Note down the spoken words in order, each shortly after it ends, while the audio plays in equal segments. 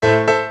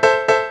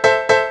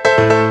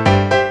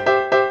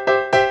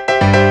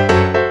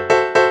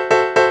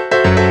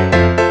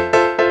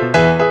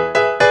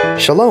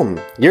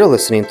Shalom, you're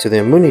listening to the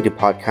Immunity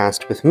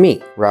Podcast with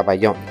me, Rabbi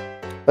Yoni.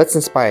 Let's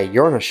inspire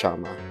your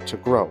neshama to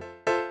grow.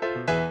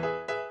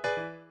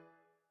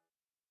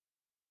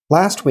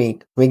 Last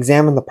week, we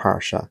examined the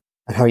parsha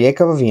and how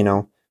Yaakov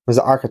Avinu was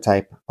the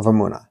archetype of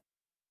Emunah.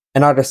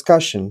 In our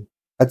discussion,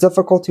 a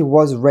difficulty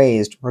was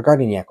raised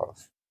regarding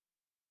Yaakov.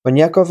 When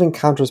Yaakov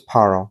encounters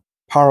Paro,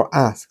 Paro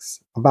asks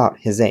about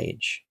his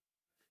age.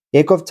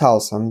 Yaakov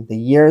tells him the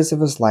years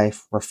of his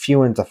life were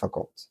few and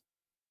difficult.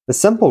 The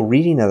simple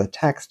reading of the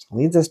text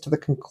leads us to the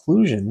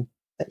conclusion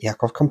that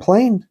Yaakov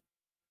complained.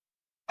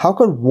 How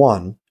could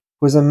one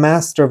who is a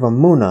master of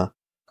Emunah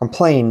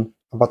complain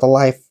about the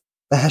life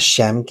that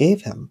Hashem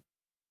gave him?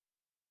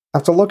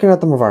 After looking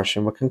at the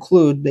Mavarshim, we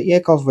conclude that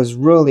Yaakov was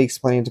really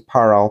explaining to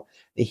Paro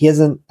that he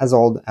isn't as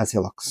old as he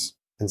looks,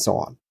 and so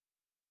on.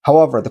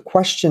 However, the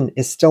question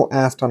is still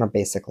asked on a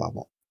basic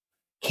level.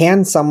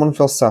 Can someone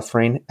feel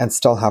suffering and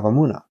still have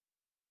Emunah?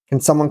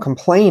 Can someone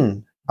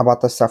complain about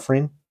the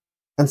suffering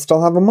and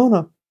still have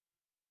Emunah?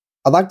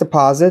 I'd like to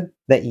posit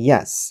that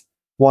yes,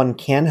 one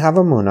can have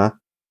Emunah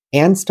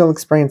and still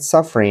experience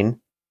suffering,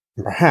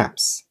 and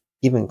perhaps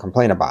even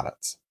complain about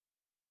it.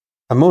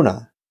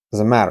 Emunah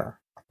is a matter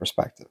of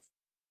perspective.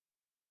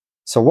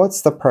 So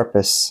what's the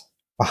purpose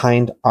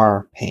behind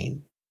our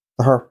pain?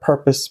 The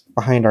purpose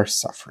behind our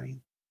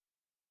suffering?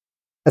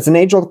 It's an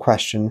age-old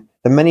question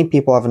that many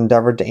people have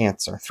endeavored to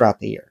answer throughout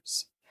the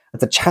years.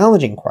 It's a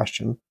challenging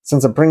question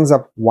since it brings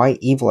up why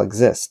evil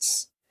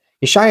exists.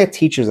 Yeshaya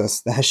teaches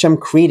us that Hashem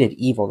created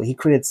evil, that he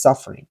created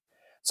suffering.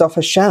 So if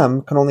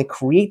Hashem can only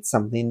create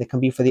something that can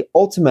be for the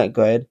ultimate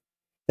good,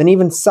 then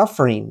even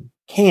suffering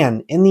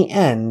can, in the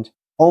end,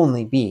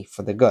 only be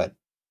for the good.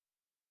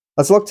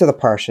 Let's look to the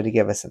parsha to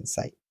give us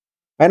insight.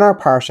 In our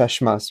parsha,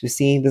 Shemos, we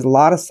see there's a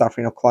lot of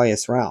suffering of Klal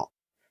Yisrael.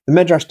 The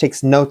Midrash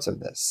takes notes of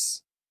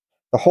this.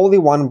 The Holy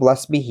One,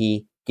 blessed be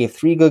He, gave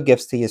 3 good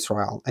gifts to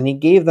Yisrael, and He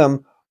gave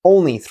them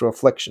only through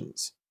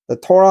afflictions: the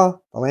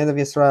Torah, the land of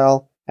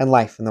Yisrael, and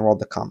life in the world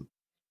to come.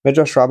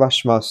 Midrash Rabbah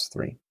Shemos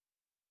 3.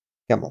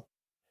 Gimel.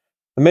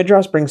 The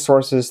Midrash brings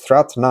sources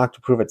throughout Tanakh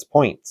to prove its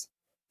point.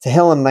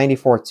 Tehillim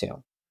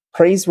 94:2.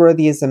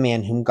 Praiseworthy is the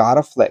man whom God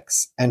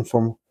afflicts, and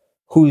from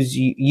whose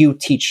you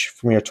teach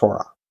from your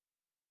Torah.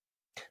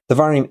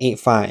 Devarim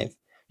 8:5.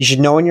 You should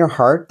know in your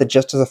heart that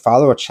just as a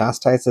father will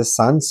chastise his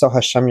son, so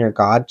Hashem your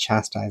God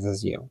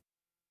chastises you.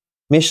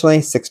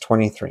 Mishlei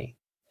 6:23.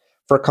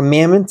 For a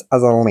commandment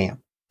is a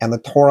lamp, and the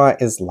Torah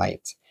is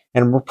light,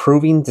 and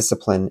reproving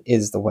discipline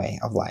is the way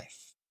of life.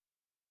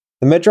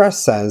 The Midrash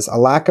says a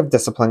lack of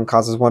discipline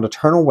causes one to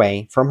turn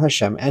away from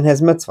Hashem and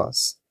his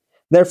mitzvahs.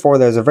 Therefore,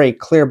 there's a very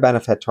clear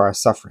benefit to our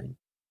suffering.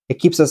 It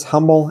keeps us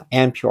humble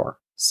and pure,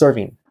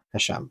 serving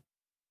Hashem.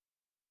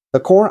 The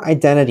core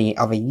identity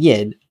of a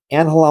Yid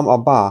and Halam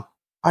Abba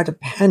are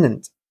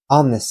dependent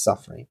on this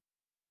suffering.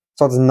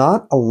 So it's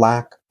not a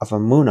lack of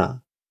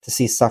Emunah to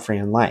see suffering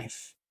in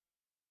life.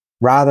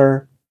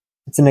 Rather,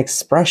 it's an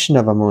expression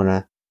of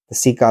Emunah to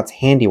see God's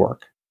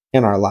handiwork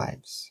in our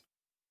lives.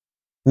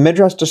 The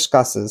Midrash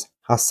discusses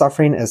how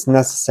suffering is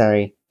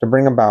necessary to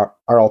bring about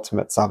our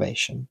ultimate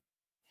salvation.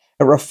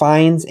 It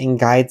refines and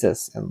guides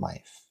us in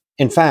life.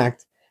 In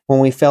fact, when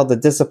we fail to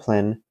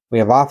discipline, we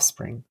have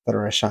offspring that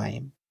are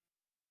Rishayim.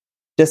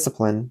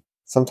 Discipline,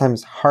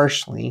 sometimes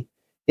harshly,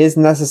 is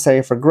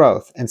necessary for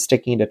growth and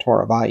sticking to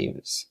Torah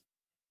values.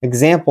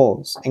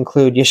 Examples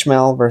include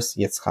Yishmael versus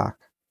Yitzchak,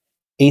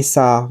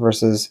 Esau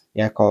versus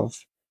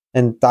Yaakov,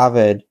 and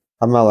David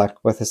HaMelech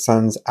with his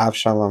sons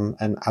Avshalom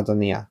and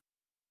Adoniah.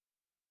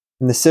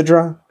 In the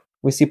Sidra,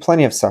 we see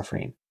plenty of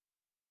suffering.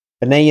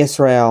 Bnei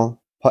Yisrael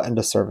put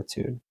into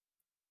servitude.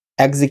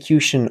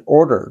 Execution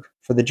ordered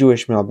for the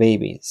Jewish male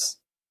babies.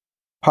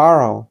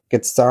 Paro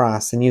gets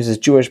tsaras and uses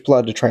Jewish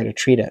blood to try to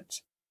treat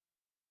it.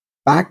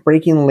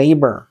 Backbreaking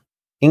labor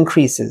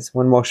increases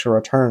when Moshe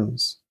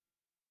returns.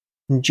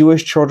 And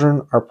Jewish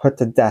children are put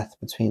to death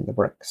between the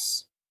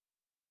bricks.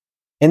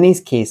 In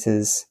these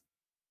cases,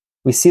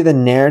 we see the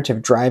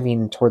narrative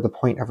driving toward the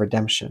point of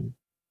redemption.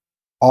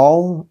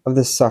 All of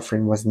this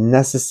suffering was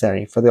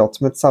necessary for the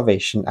ultimate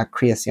salvation at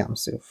Kriyas Yam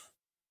Suf.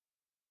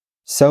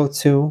 So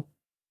too,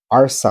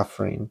 our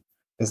suffering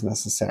is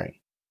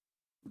necessary.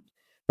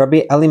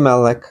 Rabbi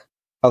Elimelech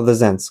of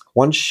Lizensk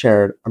once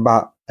shared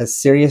about a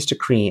serious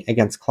decree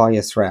against Klal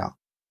Yisrael.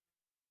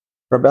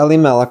 Rabbi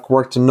Elimelech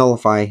worked to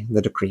nullify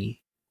the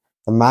decree.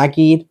 The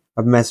Maggid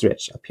of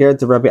Mezrich appeared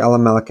to Rabbi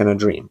Elimelech in a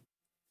dream.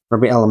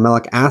 Rabbi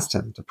Elimelech asked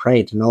him to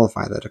pray to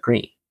nullify the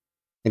decree.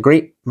 The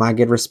great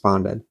Maggid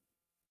responded,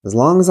 "As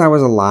long as I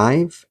was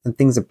alive and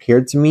things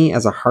appeared to me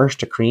as a harsh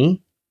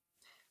decree,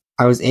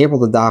 I was able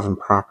to daven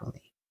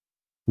properly.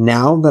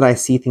 Now that I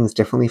see things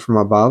differently from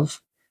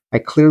above, I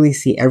clearly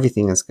see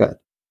everything as good.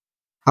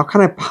 How can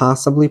I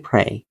possibly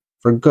pray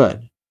for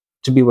good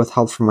to be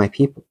withheld from my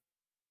people?"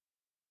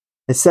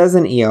 It says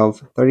in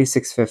Eov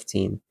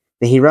 36:15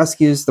 that he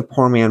rescues the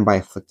poor man by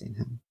afflicting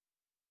him.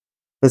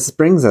 This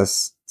brings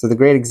us to the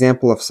great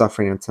example of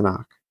suffering in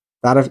Tanakh,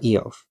 that of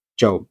Eov,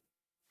 Job.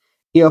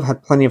 Eov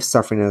had plenty of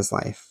suffering in his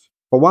life,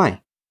 but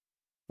why?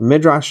 The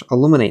Midrash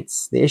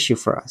illuminates the issue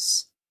for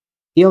us.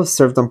 Iyov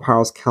served on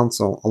Paro's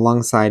council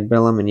alongside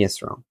Bilam and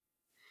Yisro.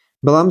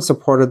 Bilam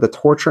supported the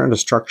torture and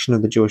destruction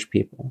of the Jewish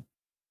people.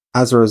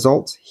 As a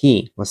result,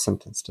 he was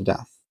sentenced to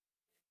death.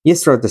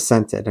 Yisro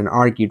dissented and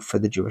argued for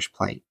the Jewish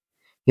plight.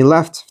 He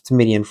left to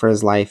Midian for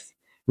his life,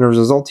 and as a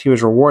result he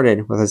was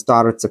rewarded with his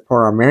daughter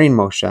Tzipporah marrying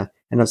Moshe,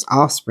 and his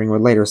offspring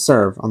would later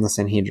serve on the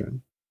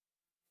Sanhedrin.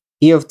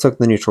 Iyov took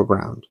the neutral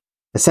ground.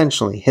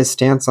 Essentially, his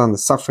stance on the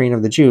suffering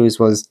of the Jews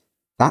was,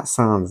 that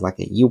sounds like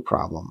a you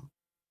problem.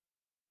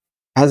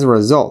 As a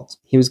result,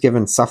 he was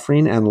given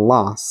suffering and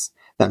loss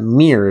that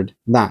mirrored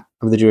that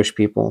of the Jewish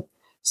people,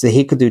 so that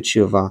he could do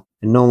tshuva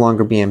and no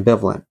longer be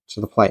ambivalent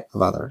to the plight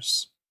of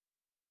others.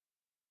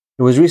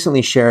 It was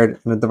recently shared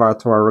in a Devar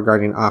Torah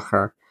regarding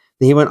Acher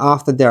that he went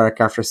off the derek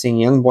after seeing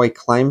a young boy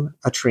climb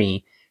a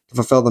tree to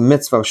fulfill the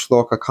mitzvah of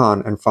Shloach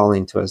HaKhan and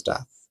falling to his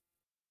death.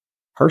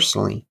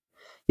 Personally,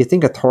 you'd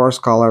think a Torah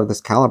scholar of this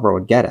caliber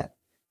would get it.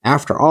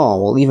 After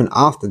all, while even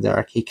off the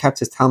derek, he kept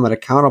his Talmud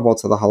accountable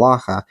to the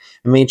halacha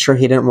and made sure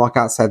he didn't walk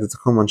outside the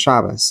Tachum on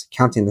Shabbos,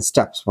 counting the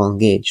steps while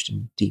engaged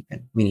in deep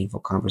and meaningful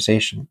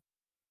conversation.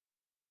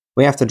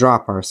 We have to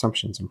drop our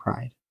assumptions and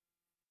pride.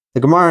 The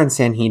Gemara in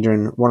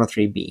Sanhedrin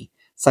 103b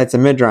cites a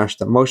midrash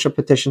that Moshe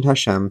petitioned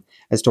Hashem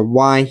as to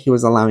why he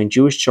was allowing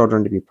Jewish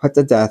children to be put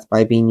to death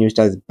by being used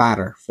as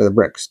batter for the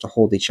bricks to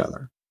hold each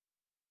other.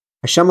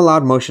 Hashem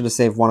allowed Moshe to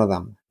save one of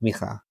them,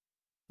 Micha.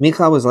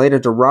 Micha was later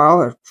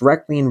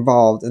directly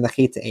involved in the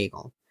Chet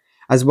Egel,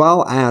 as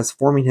well as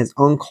forming his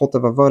own cult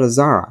of Avodah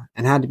Zarah,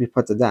 and had to be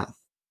put to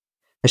death.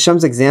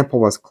 Hashem's example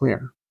was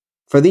clear.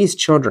 For these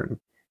children,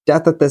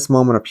 death at this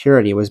moment of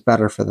purity was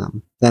better for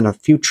them than a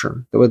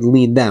future that would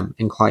lead them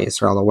and Klal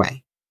Yisrael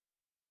away.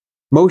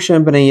 Moshe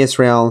and Bnei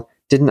Yisrael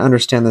didn't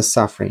understand this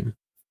suffering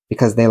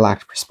because they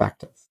lacked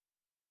perspective.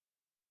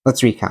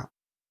 Let's recap.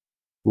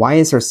 Why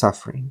is there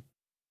suffering?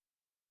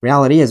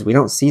 Reality is we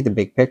don't see the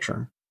big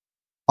picture.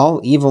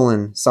 All evil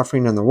and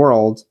suffering in the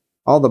world,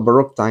 all the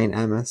Baruch Dayan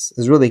Emes,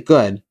 is really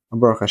good,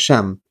 Baruch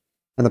Hashem,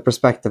 and the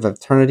perspective of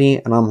eternity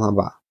and Am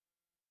Haba.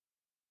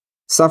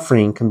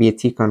 Suffering can be a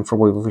tikkun for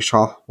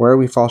where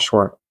we fall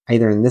short,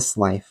 either in this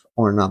life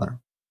or another.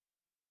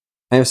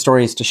 I have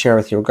stories to share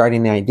with you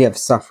regarding the idea of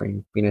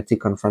suffering being a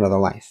tikkun for another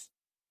life.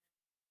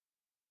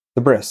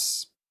 The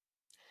bris.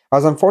 I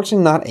was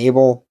unfortunately not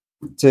able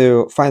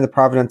to find the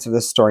provenance of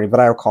this story, but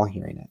I recall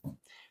hearing it.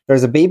 There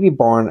was a baby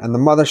born, and the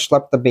mother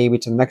schlepped the baby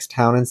to the next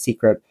town in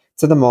secret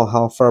to the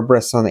mohel for a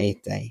bris on the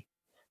 8th day.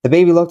 The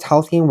baby looked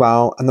healthy and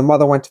well, and the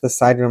mother went to the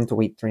side room to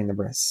wait during the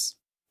bris.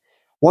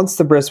 Once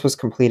the bris was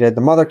completed,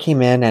 the mother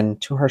came in, and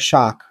to her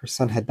shock, her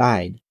son had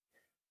died.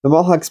 The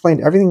mohel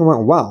explained everything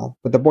went well,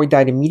 but the boy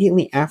died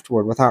immediately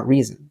afterward without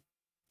reason.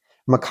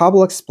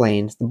 Makabel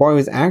explained the boy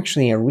was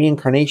actually a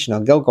reincarnation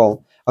of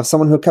Gilgal, of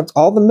someone who kept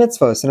all the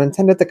mitzvos and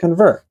intended to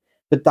convert,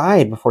 but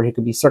died before he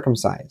could be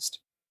circumcised.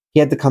 He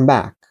had to come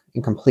back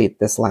and complete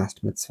this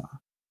last mitzvah.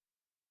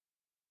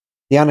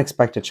 The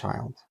unexpected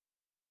child.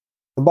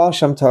 The Baal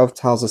Shem Tov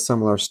tells a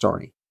similar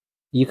story.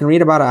 You can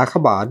read about it at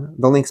Chabad,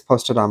 the link's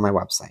posted on my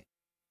website.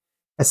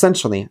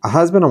 Essentially, a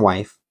husband and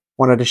wife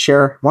wanted a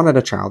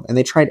child, and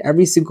they tried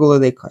every segula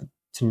they could,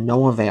 to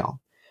no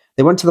avail.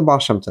 They went to the Baal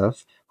Shem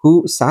Tov,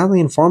 who sadly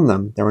informed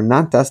them they were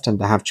not destined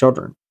to have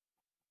children.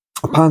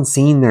 Upon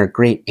seeing their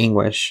great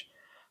anguish,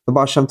 the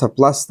Baal Shem Tov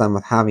blessed them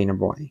with having a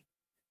boy.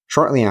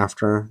 Shortly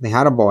after, they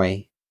had a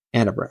boy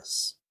and a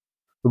bris.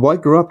 The boy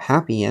grew up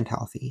happy and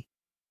healthy.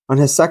 On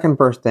his second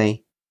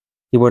birthday,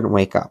 he wouldn't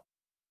wake up.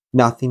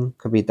 Nothing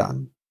could be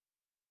done.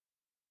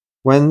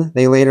 When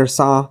they later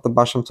saw the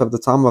Baal Shem Tov the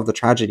time of the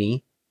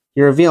tragedy,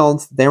 he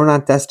revealed they were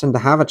not destined to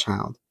have a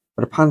child,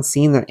 but upon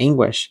seeing their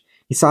anguish,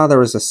 he saw there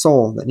was a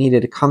soul that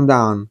needed to come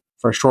down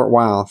for a short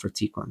while for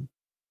tikkun.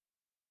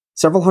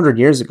 Several hundred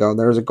years ago,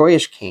 there was a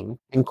Goyish king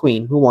and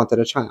queen who wanted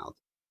a child.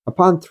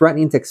 Upon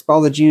threatening to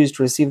expel the Jews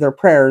to receive their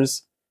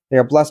prayers, they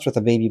are blessed with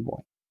a baby boy.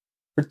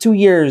 For 2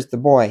 years, the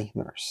boy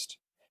nursed.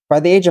 By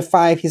the age of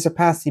 5, he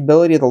surpassed the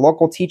ability of the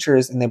local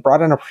teachers, and they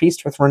brought in a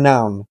priest with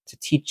renown to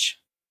teach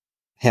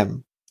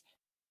him.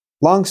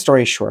 Long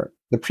story short,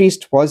 the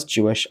priest was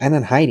Jewish and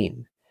in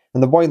hiding,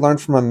 and the boy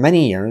learned from him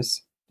many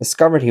years,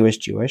 discovered he was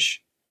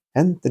Jewish,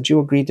 and the Jew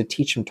agreed to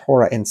teach him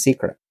Torah in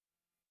secret.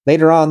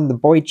 Later on, the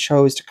boy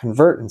chose to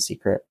convert in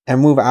secret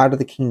and move out of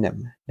the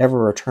kingdom, never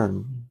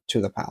return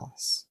to the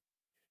palace.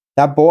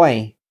 That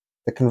boy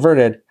that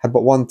converted had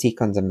but one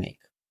tikkun to make.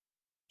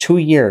 2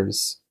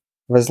 years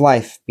of his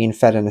life being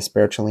fed in a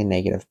spiritually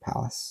negative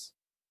palace.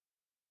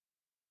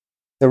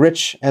 The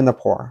rich and the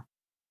poor.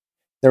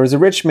 There was a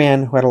rich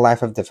man who had a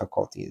life of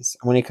difficulties,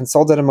 and when he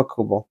consulted a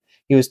makubal,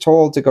 he was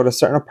told to go to a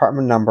certain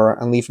apartment number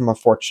and leave him a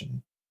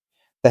fortune,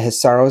 that his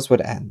sorrows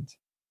would end.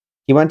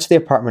 He went to the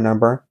apartment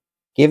number,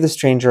 gave the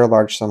stranger a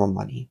large sum of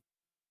money.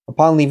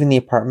 Upon leaving the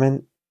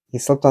apartment, he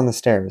slipped on the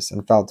stairs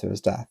and fell to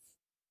his death.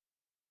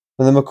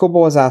 When the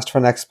makubal was asked for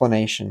an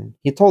explanation,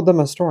 he told them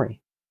a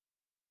story.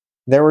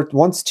 There were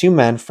once 2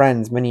 men,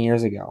 friends, many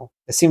years ago.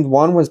 It seemed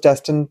one was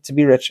destined to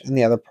be rich and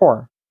the other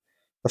poor.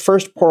 The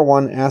first poor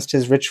one asked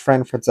his rich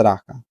friend for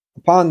tzedakah.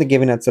 Upon the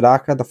giving of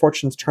tzedakah, the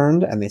fortunes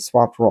turned and they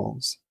swapped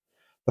roles.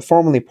 The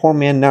formerly poor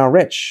man now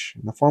rich,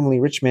 and the formerly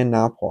rich man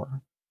now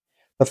poor.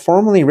 The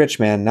formerly rich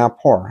man now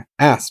poor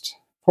asked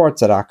for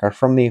tzedakah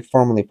from the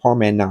formerly poor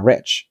man now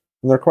rich,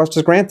 and the request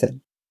was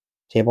granted.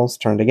 Tables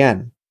turned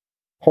again.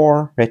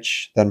 Poor,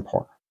 rich, then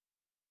poor.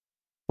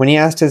 When he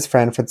asked his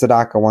friend for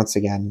tzedakah once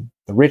again,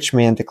 the rich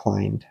man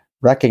declined,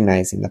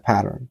 recognizing the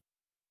pattern.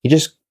 He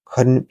just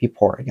couldn't be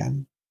poor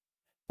again.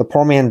 The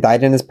poor man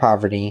died in his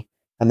poverty,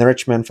 and the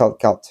rich man felt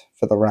guilt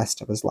for the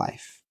rest of his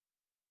life.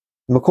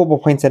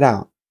 Makuba pointed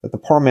out that the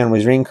poor man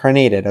was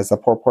reincarnated as the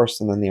poor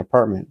person in the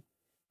apartment,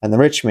 and the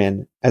rich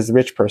man as the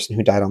rich person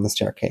who died on the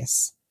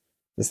staircase.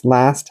 This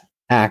last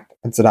act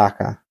of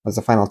tzedakah was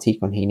the final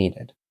tikkun he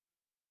needed.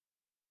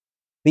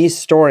 These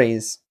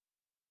stories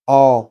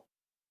all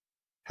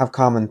have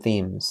common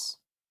themes.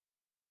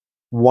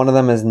 One of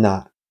them is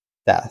not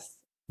death.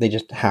 They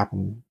just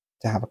happen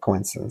to have a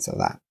coincidence of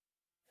that.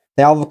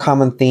 They all have a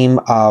common theme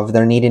of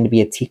there needing to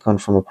be a tikkun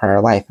from a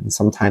prior life, and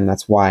sometimes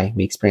that's why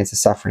we experience the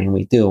suffering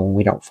we do when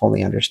we don't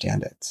fully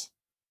understand it.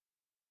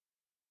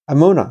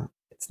 Amunah,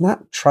 it's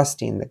not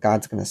trusting that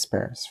God's going to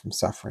spare us from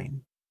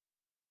suffering.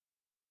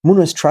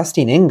 Amunah is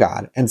trusting in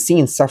God and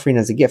seeing suffering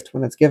as a gift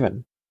when it's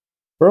given.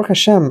 Baruch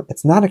Hashem,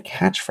 it's not a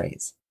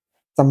catchphrase.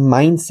 It's a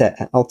mindset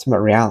and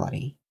ultimate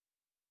reality.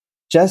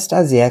 Just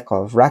as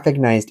Yaakov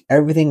recognized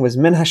everything was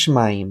min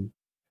hashemayim,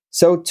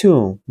 so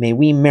too may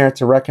we merit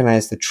to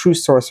recognize the true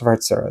source of our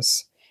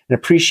tzuras and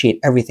appreciate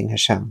everything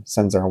Hashem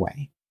sends our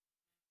way.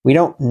 We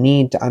don't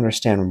need to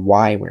understand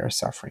why we are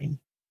suffering.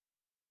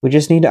 We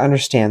just need to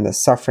understand that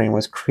suffering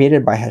was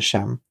created by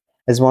Hashem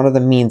as one of the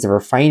means of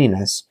refining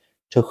us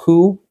to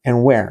who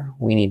and where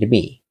we need to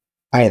be,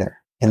 either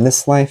in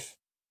this life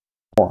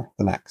or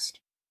the next.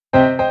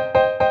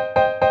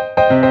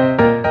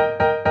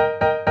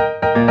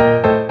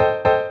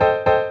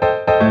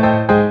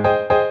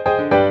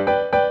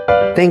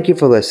 Thank you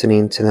for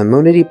listening to the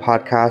Immunity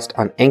Podcast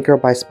on Anchor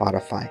by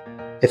Spotify.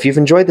 If you've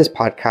enjoyed this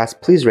podcast,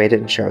 please rate it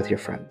and share with your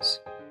friends.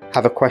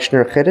 Have a question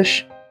or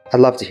chiddush? I'd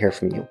love to hear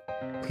from you.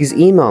 Please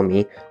email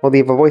me or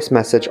leave a voice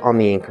message on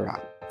the Anchor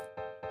app.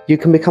 You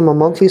can become a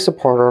monthly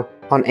supporter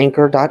on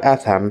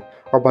Anchor.fm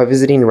or by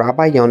visiting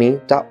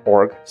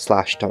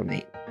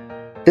rabbiyoni.org/donate.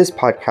 This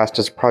podcast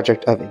is a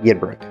project of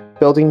Yidbrick,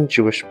 Building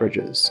Jewish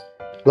Bridges.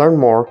 Learn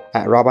more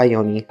at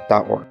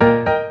rabbiyoni.org.